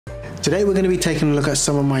Today we're going to be taking a look at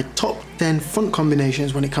some of my top 10 font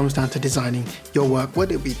combinations when it comes down to designing your work,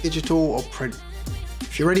 whether it be digital or print.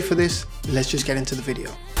 If you're ready for this, let's just get into the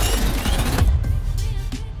video.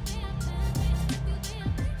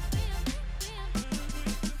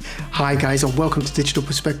 Hi guys, and welcome to Digital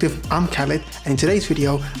Perspective. I'm Khaled, and in today's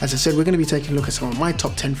video, as I said, we're going to be taking a look at some of my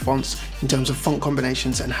top 10 fonts in terms of font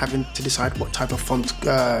combinations and having to decide what type of font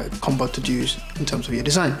combo to use in terms of your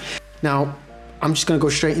design. Now, I'm just going to go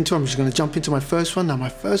straight into it. I'm just going to jump into my first one. Now, my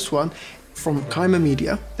first one from Kima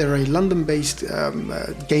Media. They're a London-based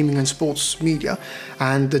gaming and sports media,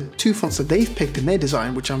 and the two fonts that they've picked in their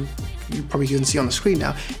design, which you probably can see on the screen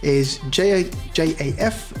now, is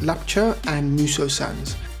JAF, Lapture, and Muso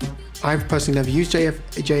Sans. I've personally never used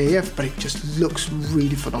JAF, but it just looks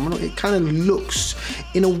really phenomenal. It kind of looks,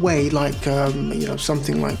 in a way, like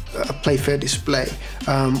something like a Playfair display,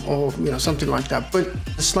 or something like that, but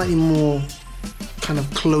slightly more kind of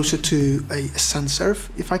closer to a sans serif,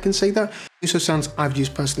 if I can say that. Muso Sans I've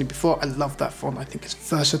used personally before. I love that font. I think it's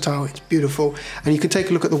versatile, it's beautiful, and you can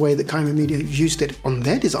take a look at the way that Kima Media used it on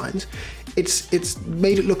their designs. It's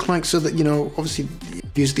made it look like so that obviously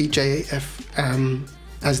use the JAF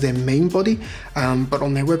as their main body, but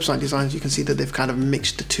on their website designs you can see that they've kind of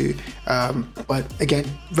mixed the two, but again,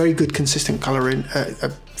 very good consistent coloring,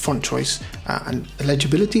 font choice, and the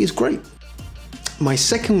legibility is great. My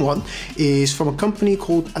second one is from a company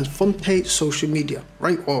called Alfonte Social Media,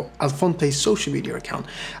 right? Or Alfonte's social media account.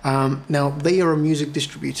 Now, they are a music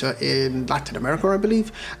distributor in Latin America, I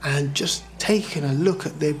believe, and just taking a look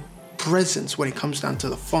at their presence when it comes down to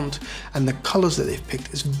the font and the colors that they've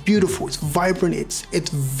picked is beautiful, it's vibrant, it's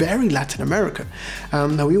very Latin American.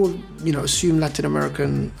 Now, we all assume Latin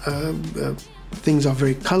American things are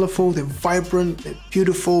very colorful, they're vibrant, they're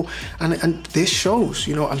beautiful, and this shows.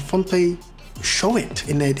 Alfonte show it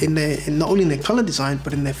in not only in their color design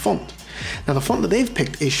but in their font. Now, the font that they've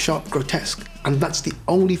picked is Sharp Grotesque, and that's the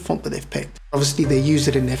only font that they've picked. Obviously, they used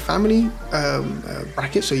it in their family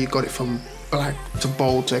bracket, so you got it from black to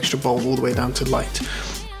bold to extra bold all the way down to light.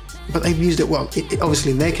 But they've used it well.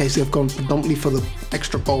 Obviously, in their case, they've gone predominantly for the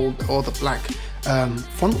extra bold or the black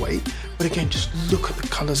font weight. But again, just look at the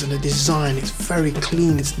colors and the design. It's very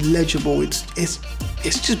clean. It's legible. It's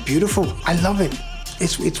just beautiful. I love it.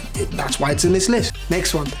 That's why it's in this list.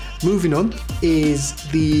 Next one, moving on, is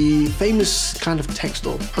the famous kind of text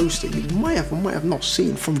or poster you might have or might have not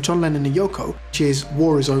seen from John Lennon and Yoko, which is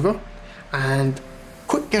 "War is Over." And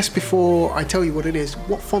quick guess before I tell you what it is,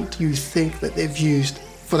 what font do you think that they've used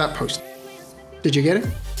for that poster? Did you get it?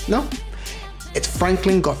 No? It's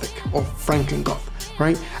Franklin Gothic, or Franklin Goth,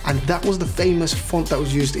 right? And that was the famous font that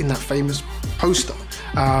was used in that famous poster,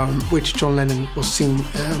 which John Lennon was seen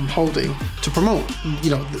holding to promote,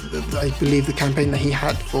 I believe the campaign that he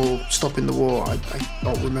had for stopping the war. I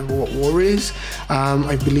don't remember what war it is.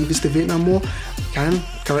 I believe it's the Vietnam War. Can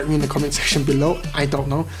correct me in the comment section below. I don't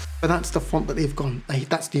know, but that's the font that they've gone.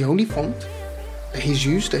 That's the only font that he's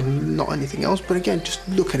used and not anything else. But again, just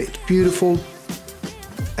look at it. It's beautiful,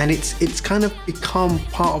 and it's kind of become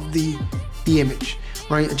part of the image.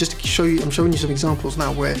 Right, and just to show you, I'm showing you some examples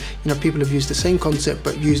now where people have used the same concept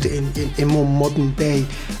but used it in more modern day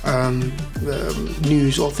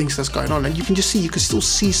news or things that's going on, and you can still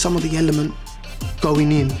see some of the element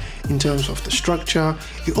going in terms of the structure.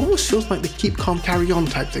 It almost feels like the keep calm, carry on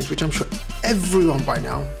type things, which I'm sure everyone by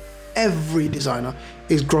now, every designer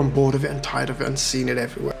is grown bored of it and tired of it and seen it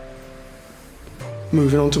everywhere.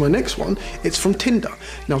 Moving on to my next one, it's from Tinder.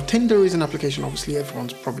 Now, Tinder is an application, obviously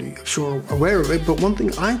everyone's probably sure aware of it, but one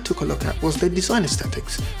thing I took a look at was their design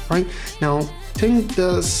aesthetics, right? Now,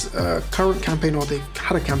 Tinder's current campaign, or they've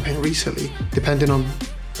had a campaign recently, depending on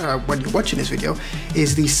when you're watching this video,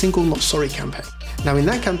 is the Single Not Sorry campaign. Now, in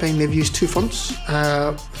that campaign, they've used two fonts.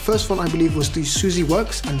 First font, I believe, was the Suzy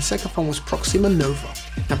Works, and the second font was Proxima Nova.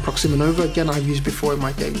 Now, Proxima Nova, again, I've used before in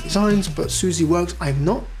my daily designs, but Suzy Works, I've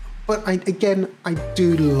not. But I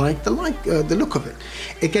do like the look of it.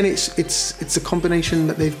 Again, it's a combination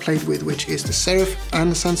that they've played with, which is the serif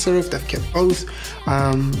and the sans serif. They've kept both,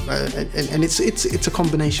 and it's a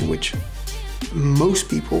combination which most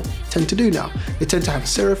people tend to do now. They tend to have a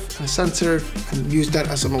serif and a sans serif and use that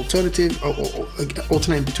as an alternative, or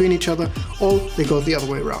alternate between each other, or they go the other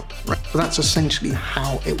way around. Right? So that's essentially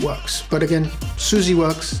how it works. But again, Suzy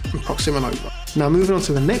Works and Proxima Nova. Now, moving on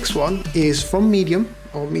to the next one is from Medium,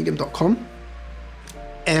 or medium.com.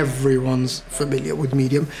 Everyone's familiar with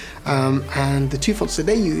Medium, and the two fonts that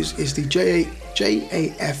they use is the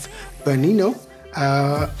JAF Bernino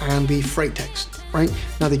and the Freight Text. right?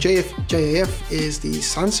 Now the JAF is the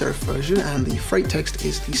sans serif version and the freight text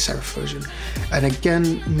is the serif version. And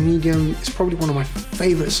again, Medium is probably one of my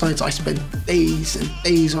favorite sites. I spend days and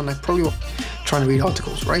days on it, probably trying to read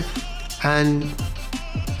articles, right? And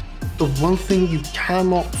the one thing you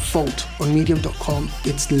cannot fault on medium.com,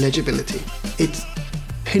 it's legibility. It's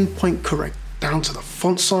pinpoint correct, down to the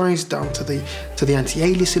font size, down to the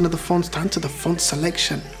anti-aliasing of the fonts, down to the font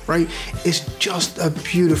selection, right? It's just a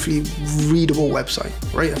beautifully readable website,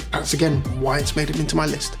 right? That's again why it's made it into my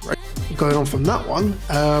list, right? Going on from that one,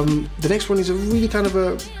 the next one is a really kind of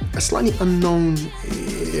a slightly unknown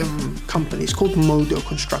company. It's called Modo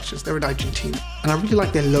Constructions. They're in Argentina, and I really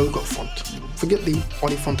like their logo font. Forget the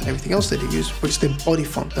body font and everything else that they use, but it's their body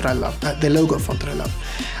font that I love, their logo font that I love,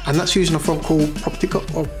 and that's using a font called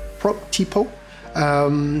Prspctv,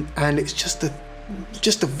 and it's just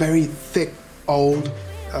a very thick, bold,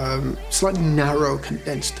 slightly narrow,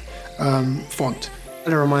 condensed font.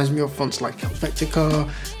 And it reminds me of fonts like Helvetica,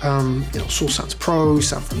 Sol Sans Pro,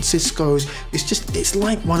 San Francisco's. It's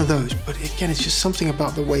like one of those, but again, it's just something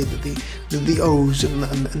about the way that the O's and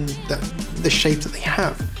the shape that they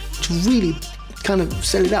have to really kind of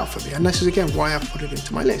sell it out for me. And this is again why I put it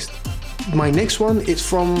into my list. My next one is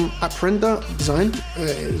from Aprenda Design,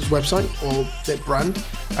 his website or their brand.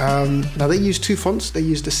 Now they use two fonts. They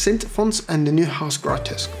use the Sint fonts and the Neuhaus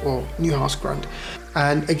Grotesque or Neuhaus Grand.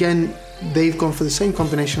 And again, they've gone for the same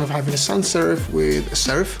combination of having a sans serif with a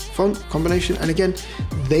serif font combination. And again,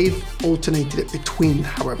 they've alternated it between,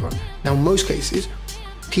 however. Now, in most cases,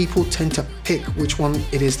 people tend to pick which one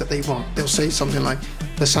it is that they want. They'll say something like,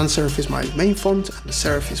 the sans serif is my main font and the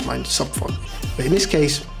serif is my sub font. But in this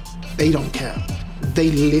case, they don't care.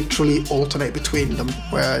 They literally alternate between them,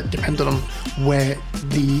 depending on where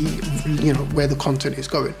the content is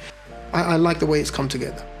going. I like the way it's come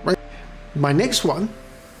together, right? My next one,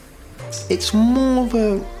 it's more of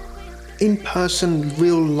a in-person,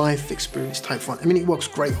 real-life experience type font. I mean, it works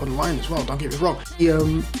great online as well, don't get me wrong.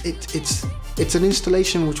 It's an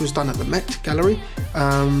installation which was done at the Met Gallery.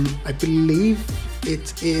 I believe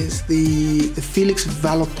it is the Felix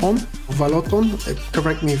Vallotton,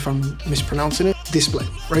 correct me if I'm mispronouncing it, display,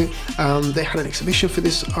 right? They had an exhibition for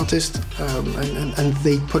this artist and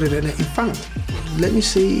they put it in it. In fact, let me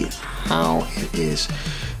see how it is.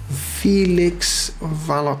 Felix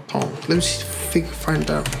Vallotton. Let me find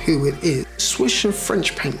out who it is. Swiss and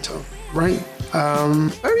French painter, right?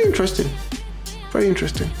 Very interesting. Very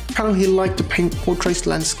interesting. Apparently he liked to paint portraits,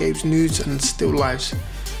 landscapes, nudes, and still lives,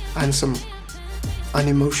 and some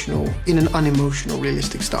unemotional,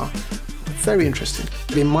 realistic style. Very interesting.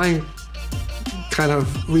 In my kind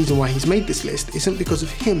of reason why he's made this list isn't because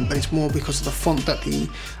of him, but it's more because of the font that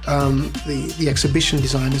the exhibition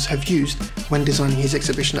designers have used when designing his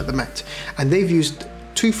exhibition at the Met. And they've used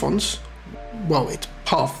two fonts. Well, it's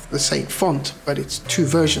half the same font, but it's two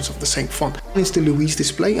versions of the same font. One is the Louise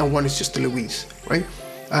display and one is just the Louise, right?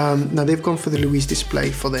 Now they've gone for the Louise display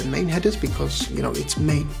for their main headers because it's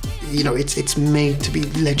made to be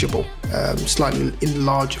legible, slightly in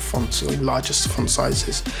larger fonts or in larger font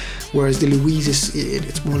sizes, whereas the Louise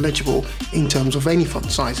it's more legible in terms of any font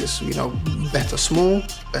sizes. Better small,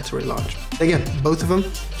 better large. Again, both of them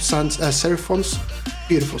serif fonts,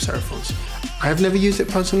 beautiful serif fonts. I have never used it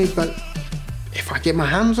personally, but if I get my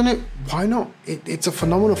hands on it, why not? It's a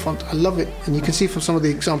phenomenal font. I love it, and you can see from some of the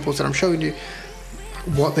examples that I'm showing you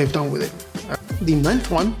what they've done with it. The ninth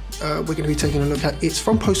one we're going to be taking a look at, it's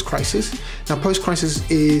from Post-Crisis. Now, Post-Crisis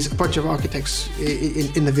is a bunch of architects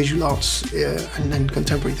in the visual arts and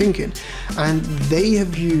contemporary thinking, and they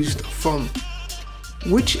have used a font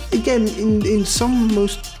which, again, in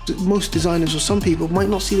most designers or some people might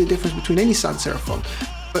not see the difference between any sans serif font.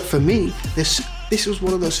 But for me, this was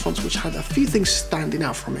one of those fonts which had a few things standing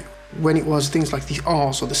out from it. When it was things like the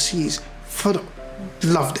R's or the C's,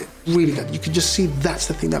 loved it, really good. You could just see that's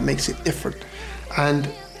the thing that makes it different, and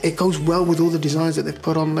it goes well with all the designs that they've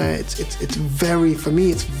put on there. It's very, for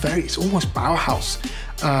me, it's almost Bauhaus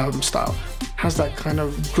style. It has that kind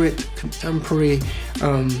of grit, contemporary,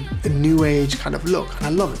 new age kind of look, and I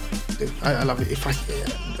love it. Dude, I love it. If I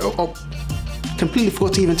completely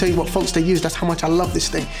forgot to even tell you what fonts they use. That's how much I love this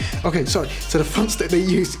thing. Okay, sorry. So the fonts that they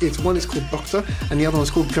use, one is called Doctor and the other one is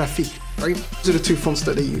called Graphique, right? Those are the two fonts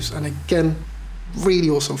that they use, and again, really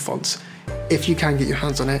awesome fonts. If you can get your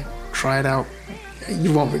hands on it, try it out.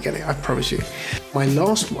 You won't regret it, I promise you. My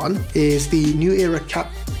last one is the New Era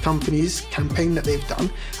Company's campaign that they've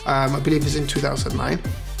done. I believe it's in 2009.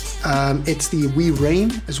 It's the We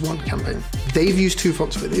Reign as One campaign. They've used two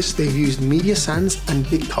fonts for this. They've used Media Sans and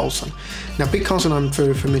Big Carlson. Now, Big Carlson I'm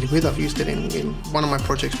very familiar with. I've used it in one of my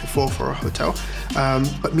projects before for a hotel.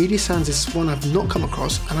 But Media Sans is one I've not come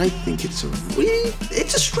across, and I think it's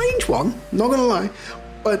a strange one, not gonna lie.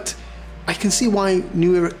 But I can see why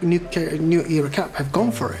New Era Cap have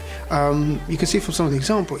gone for it. You can see from some of the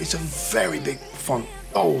example, it's a very big font,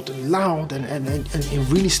 bold and loud, and it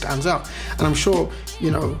really stands out. And I'm sure,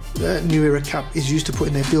 you know, New Era Cap is used to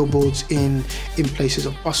putting their billboards in places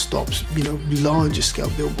of bus stops, you know, larger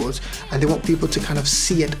scale billboards, and they want people to kind of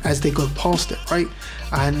see it as they go past it, right?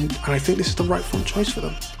 And I think this is the right font choice for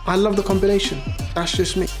them. I love the combination. That's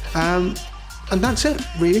just me. And that's it,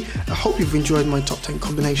 really. I hope you've enjoyed my top 10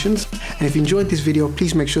 combinations. And if you enjoyed this video,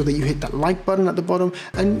 please make sure that you hit that like button at the bottom.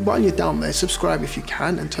 And while you're down there, subscribe if you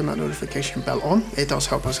can and turn that notification bell on. It does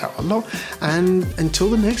help us out a lot. And until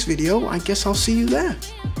the next video, I guess I'll see you there.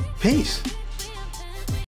 Peace.